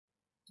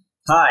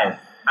Hi,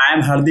 I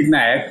am Hardik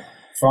Nayak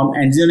from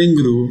Engineering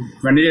Guru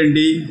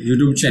 2020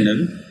 YouTube channel.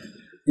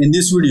 In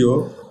this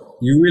video,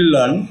 you will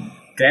learn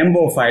cam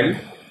profile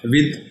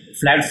with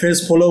flat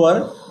face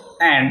follower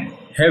and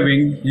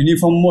having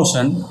uniform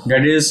motion,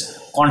 that is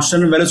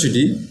constant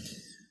velocity.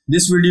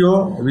 This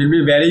video will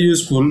be very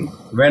useful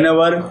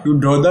whenever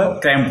you draw the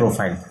cam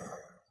profile.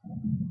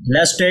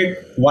 Let's take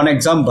one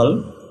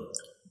example.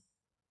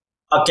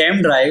 A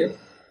cam drive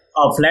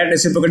a flat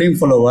reciprocating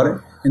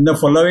follower in the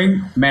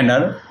following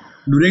manner.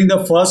 During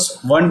the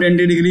first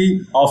 120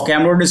 degree of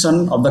cam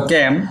rotation of the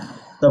cam,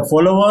 the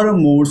follower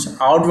moves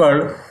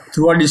outward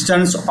through a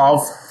distance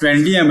of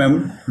 20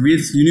 mm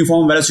with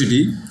uniform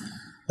velocity.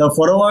 The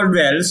follower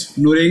dwells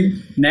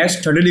during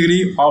next 30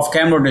 degree of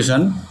cam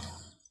rotation.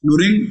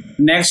 During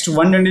next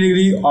 120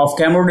 degree of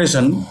cam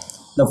rotation,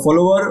 the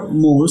follower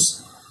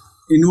moves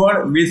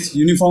inward with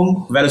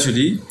uniform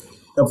velocity.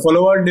 The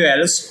follower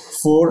dwells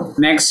for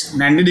next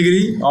 90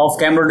 degree of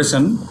cam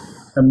rotation.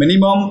 The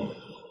minimum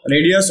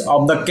radius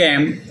of the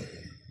cam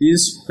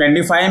is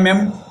 25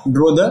 mm.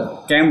 Draw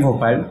the cam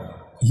profile.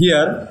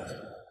 Here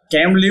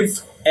cam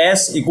lift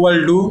S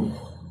equal to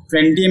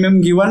 20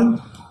 mm given.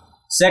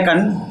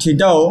 Second,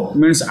 theta O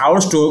means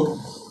outstroke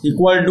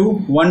equal to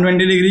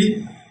 120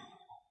 degree.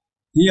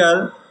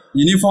 Here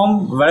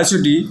uniform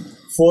velocity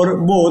for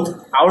both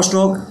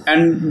outstroke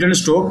and return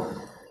stroke.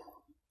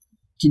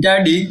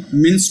 Theta D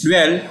means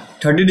dwell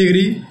 30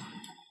 degree.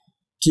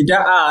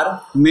 Theta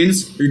R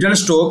means return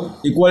stroke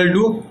equal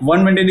to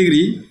 120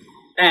 degree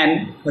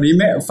and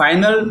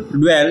final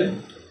dwell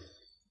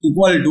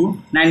equal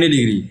to 90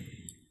 degree.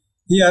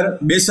 Here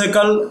base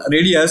circle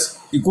radius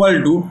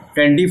equal to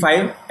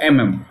 25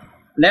 mm.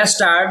 Let's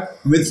start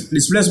with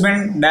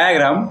displacement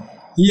diagram.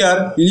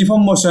 Here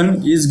uniform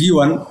motion is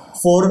given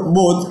for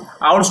both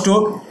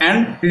outstroke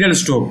and return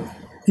stroke.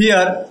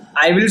 Here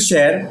I will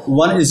share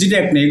one easy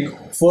technique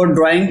for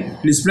drawing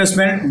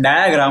displacement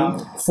diagram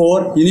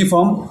for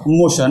uniform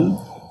motion.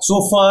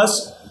 So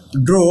first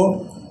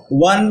draw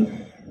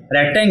one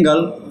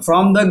rectangle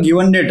from the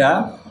given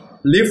data.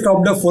 Lift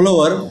of the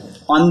follower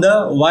on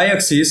the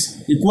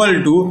y-axis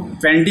equal to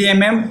 20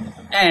 mm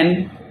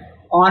and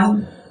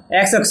on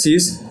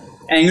x-axis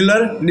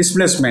angular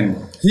displacement.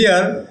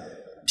 Here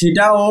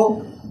theta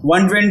O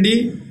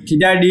 120,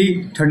 theta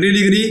D 30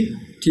 degree,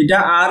 theta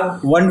R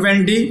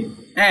 120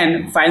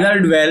 and final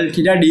dwell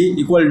theta D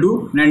equal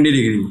to 90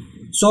 degree.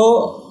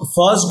 So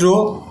first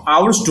draw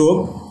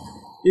outstroke,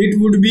 it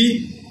would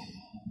be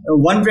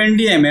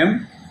 120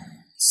 mm.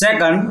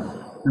 Second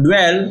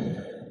dwell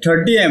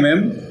 30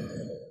 mm.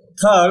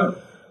 Third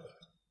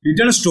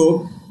return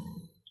stroke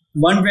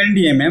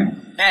 120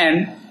 mm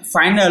and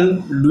final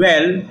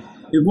dwell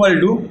equal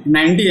to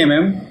 90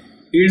 mm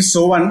is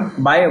shown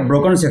by a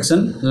broken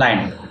section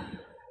line.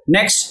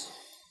 Next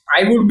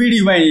I would be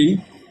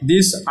dividing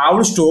this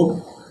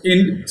outstroke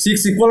in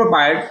 6 equal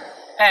parts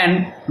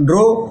and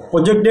draw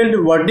projected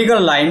vertical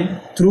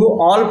line through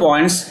all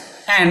points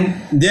and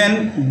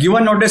then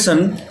given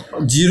notation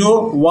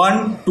 0,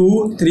 1,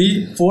 2,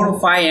 3, 4,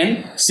 5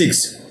 and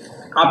 6.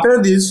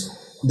 After this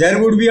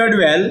there would be a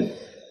dwell.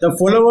 The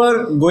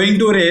follower going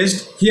to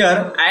rest.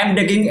 Here I am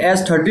taking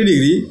as 30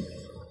 degree.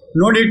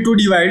 No need to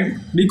divide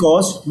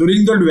because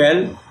during the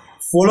dwell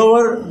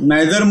follower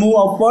neither move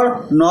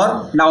upward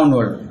nor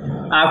downward.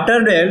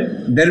 After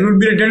that there will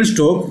be return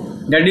stroke,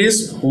 that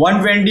is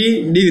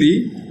 120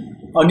 degree.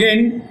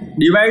 Again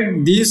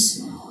divide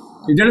this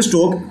return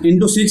stroke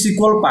into 6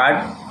 equal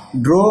parts.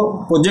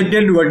 Draw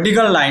projected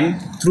vertical line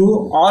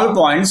through all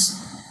points.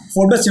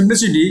 For the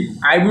simplicity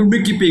I will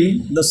be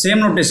keeping the same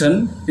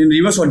notation in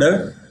reverse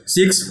order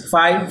 6,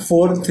 5,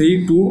 4,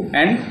 3, 2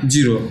 and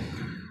 0.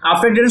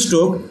 After return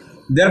stroke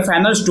their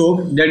final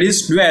stroke, that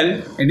is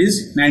dwell, it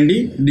is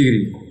 90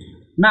 degree.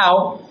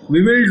 Now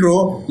we will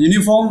draw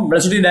uniform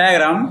velocity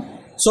diagram.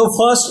 So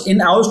first in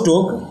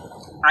outstroke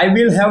I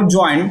will have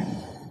joined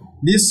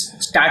this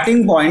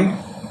starting point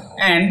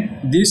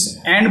and this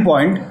end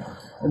point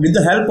with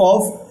the help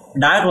of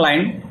dark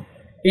line.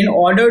 In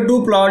order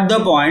to plot the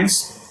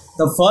points,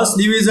 the first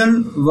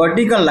division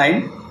vertical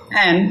line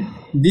and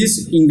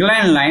this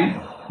inclined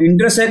line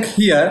intersect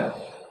here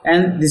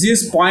and this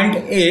is point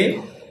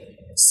A.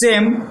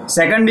 Same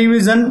second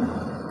division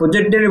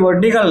projected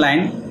vertical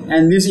line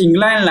and this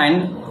inclined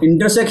line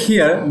intersect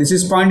here, this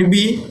is point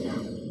B.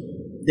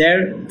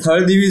 Their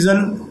third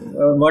division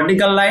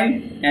vertical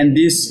line and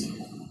this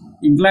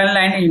inclined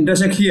line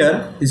intersect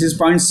here, this is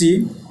point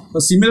C. So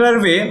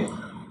similar way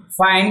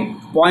find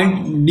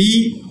point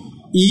D,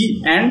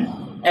 E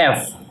and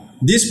F.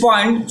 This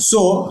point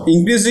show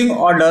increasing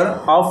order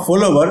of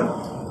follower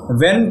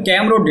when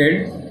cam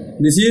rotate.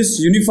 This is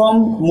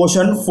uniform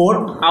motion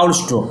for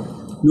outstroke.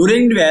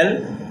 During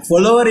dwell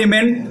follower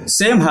remain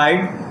same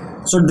height,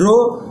 so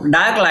draw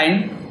dark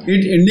line,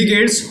 it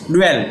indicates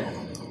dwell.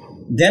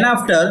 Then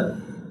after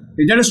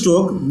return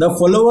stroke the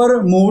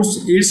follower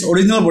moves its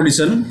original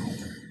position.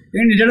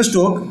 In return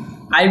stroke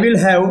I will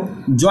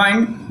have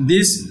joined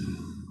this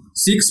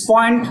 6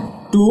 point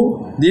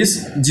to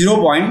this 0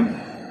 point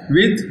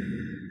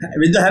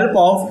with the help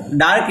of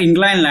dark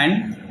inclined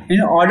line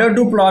in order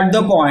to plot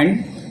the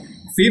point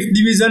 5th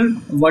division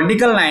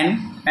vertical line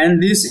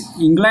and this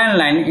inclined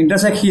line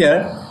intersect here,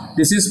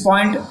 this is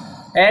point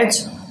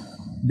H,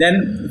 then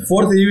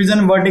 4th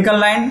division vertical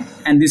line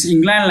and this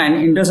inclined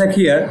line intersect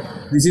here,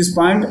 this is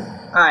point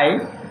I.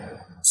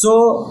 So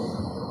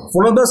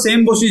follow the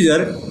same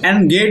procedure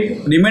and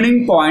get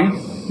remaining point,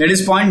 that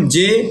is point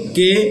J,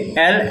 K,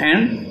 L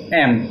and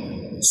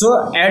M.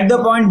 So at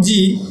the point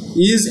G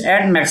is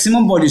at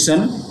maximum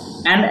position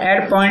and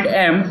at point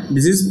M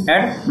this is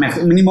at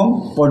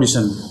minimum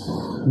position.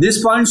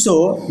 This point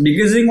show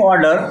decreasing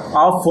order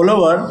of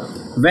follower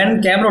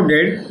when cam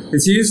rotate.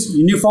 This is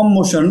uniform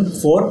motion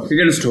for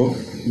return stroke.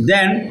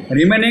 Then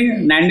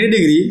remaining 90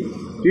 degree,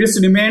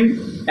 it's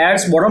remain at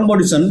bottom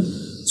position.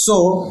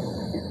 So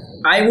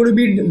I would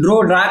be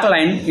draw dark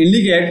line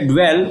indicate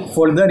dwell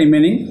for the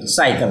remaining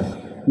cycle.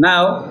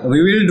 Now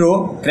we will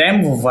draw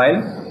cam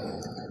profile.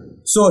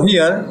 So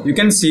here you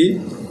can see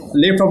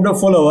left of the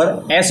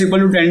follower S equal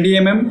to 20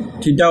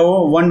 mm, theta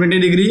O 120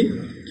 degree,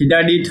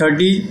 theta D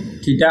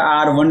 30, theta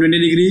R 120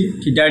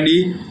 degree, theta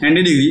D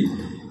 90 degree,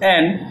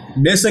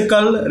 and base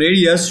circle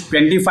radius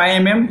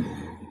 25 mm,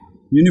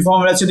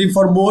 uniform velocity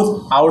for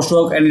both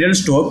outstroke and return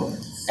stroke,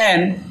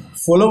 and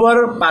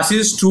follower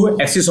passes through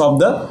axis of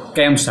the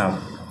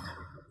camshaft.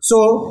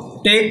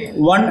 So take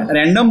one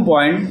random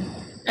point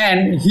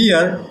and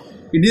here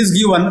it is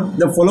given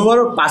the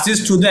follower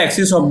passes through the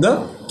axis of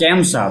the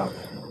camshaft.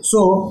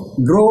 So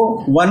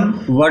draw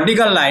one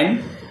vertical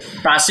line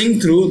passing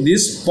through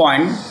this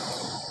point.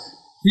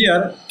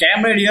 Here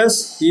cam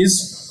radius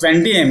is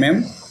 20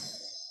 mm.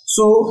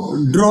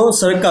 So draw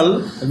circle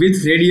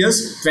with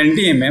radius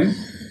 20 mm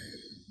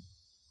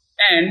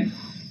and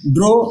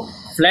draw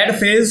flat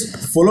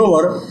face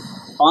follower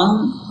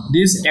on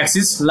this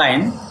axis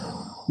line.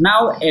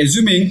 Now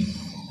assuming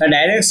the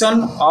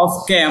direction of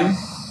cam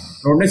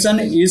rotation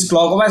is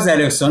clockwise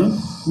direction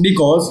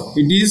because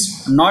it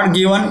is not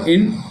given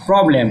in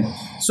problem.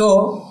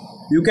 So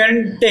you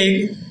can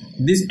take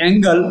this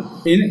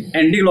angle in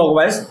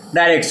anti-clockwise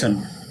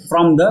direction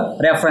from the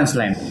reference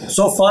line.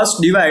 So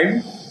first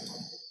divide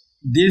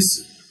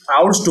this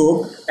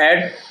outstroke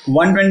at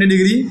 120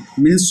 degree,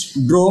 means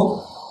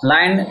draw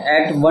line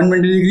at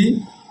 120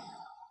 degree.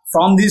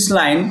 From this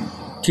line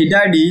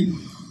theta D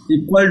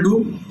equal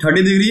to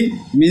 30 degree,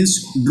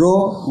 means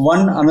draw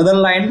one another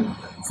line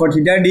for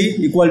theta D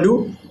equal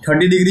to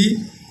 30 degree.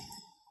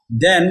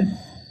 Then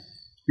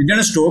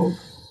return stroke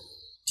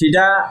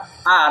theta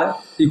R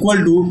equal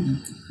to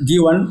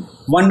given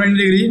 120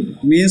 degree,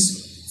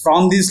 means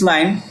from this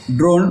line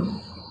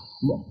drawn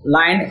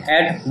line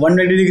at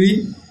 120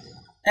 degree,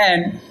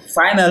 and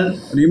final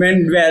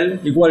remain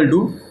dwell equal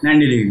to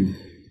 90 degree.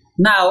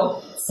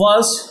 Now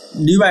first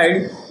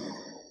divide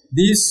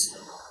this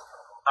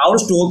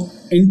outstroke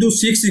into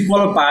 6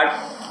 equal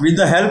parts with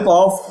the help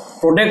of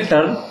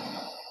protractor,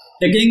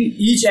 taking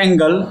each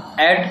angle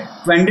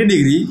at 20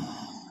 degree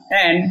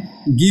and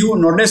give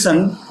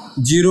notation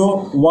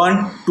 0,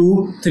 1,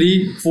 2,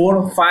 3,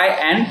 4, 5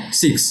 and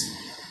 6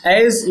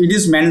 as it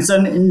is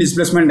mentioned in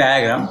displacement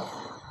diagram.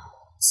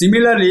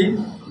 Similarly,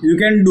 you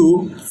can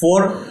do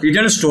for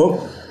return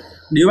stroke,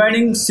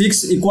 dividing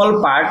 6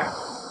 equal parts,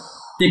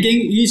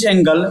 taking each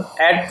angle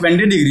at 20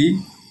 degree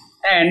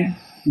and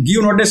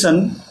give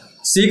notation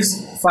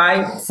 6,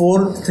 5,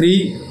 4,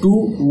 3,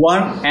 2,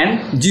 1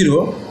 and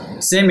 0,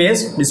 same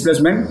as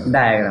displacement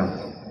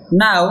diagram.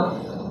 Now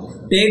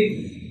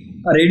take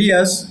a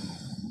radius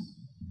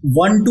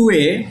 1 to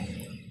A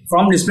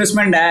from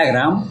displacement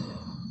diagram.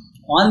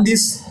 On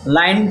this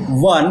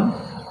line 1,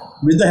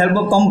 with the help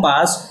of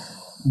compass,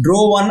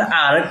 draw one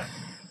arc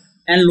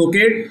and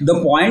locate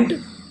the point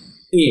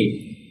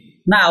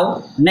A.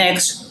 Now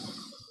next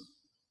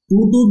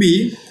 2 to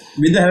B,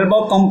 with the help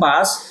of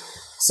compass,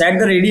 set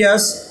the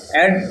radius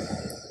at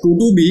 2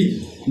 to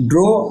B,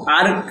 draw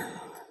arc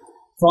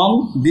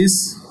from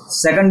this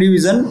second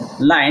division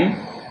line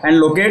and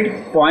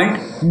locate point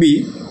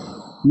B.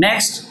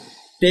 Next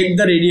take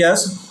the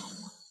radius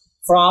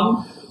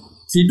from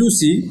C to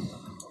C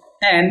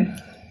and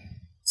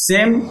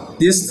same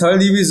this third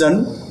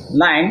division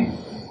line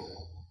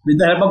with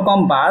the help of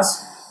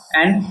compass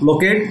and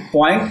locate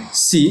point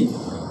C.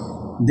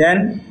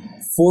 Then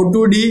 4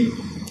 to D,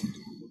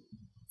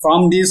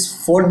 from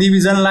this fourth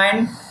division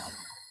line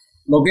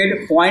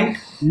locate point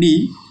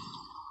D.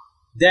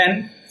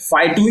 Then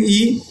 5 to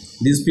E,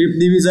 this fifth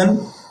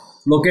division,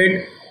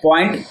 locate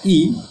point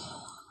E.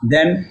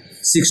 Then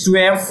 6 to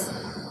F,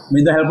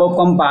 with the help of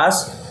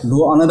compass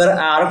do another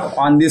arc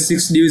on this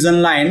 6th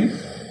division line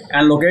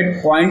and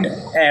locate point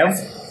F.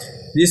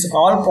 This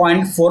all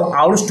point for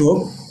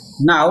outstroke.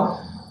 Now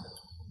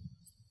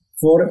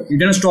for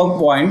return stroke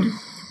point,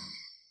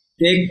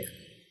 take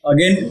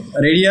again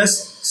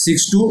radius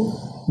 6 to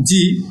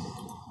G,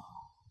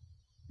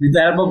 with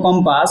the help of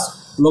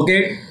compass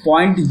locate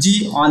point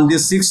G on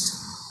this 6th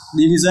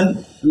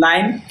division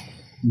line.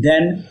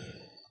 Then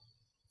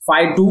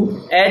 5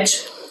 to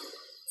H,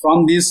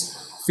 from this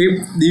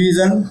 5th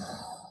division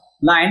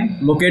line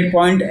locate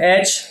point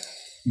H.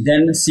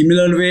 Then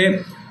similar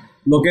way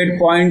locate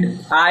point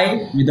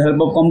I with the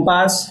help of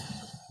compass,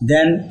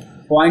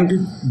 then point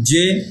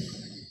J,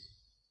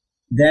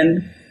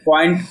 then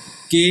point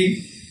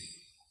K,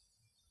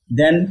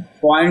 then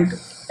point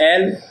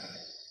L,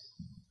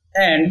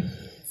 and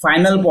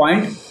final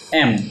point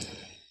M.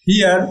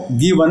 Here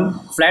given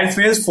flat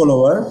face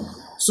follower,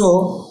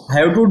 so I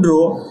have to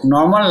draw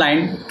normal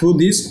line through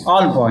these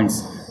all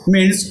points.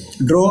 Means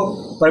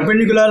draw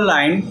perpendicular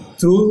line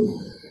through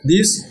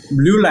this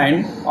blue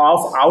line of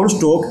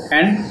outstroke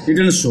and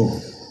return stroke.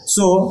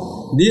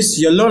 So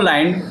this yellow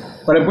line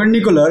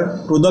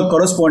perpendicular to the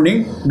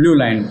corresponding blue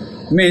line.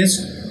 Means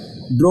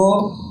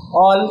draw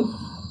all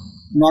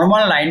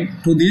normal line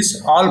to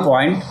this all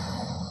point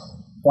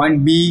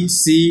B,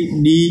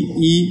 C, D,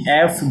 E,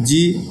 F,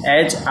 G,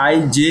 H,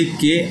 I, J,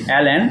 K,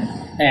 L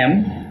and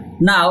M.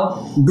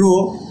 Now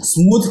draw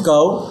smooth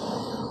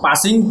curve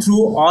passing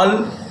through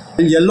all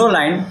yellow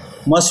line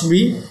must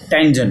be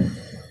tangent.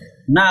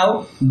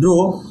 Now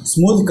draw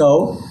smooth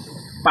curve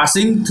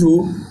passing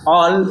through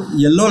all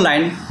yellow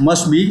line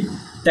must be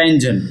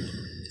tangent.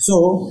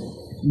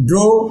 So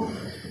draw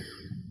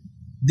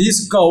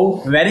this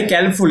curve very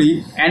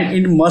carefully and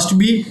it must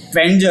be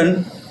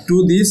tangent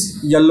to this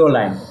yellow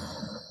line.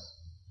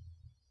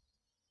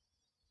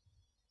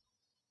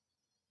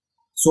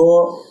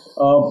 So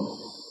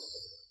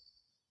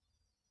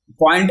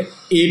point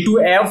A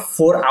to F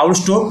for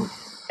outstroke,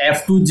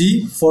 F to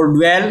G for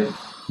dwell,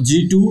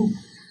 G to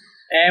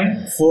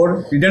M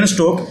for return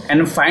stroke,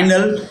 and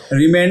final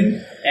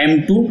remain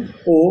M to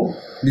O.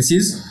 This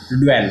is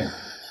dwell.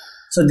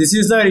 So this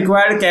is the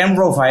required cam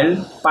profile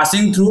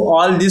passing through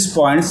all these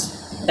points.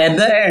 At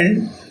the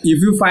end,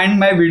 if you find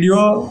my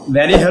video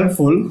very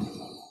helpful,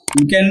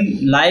 you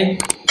can like,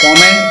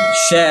 comment,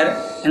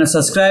 share and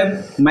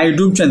subscribe my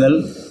YouTube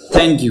channel.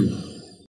 Thank you.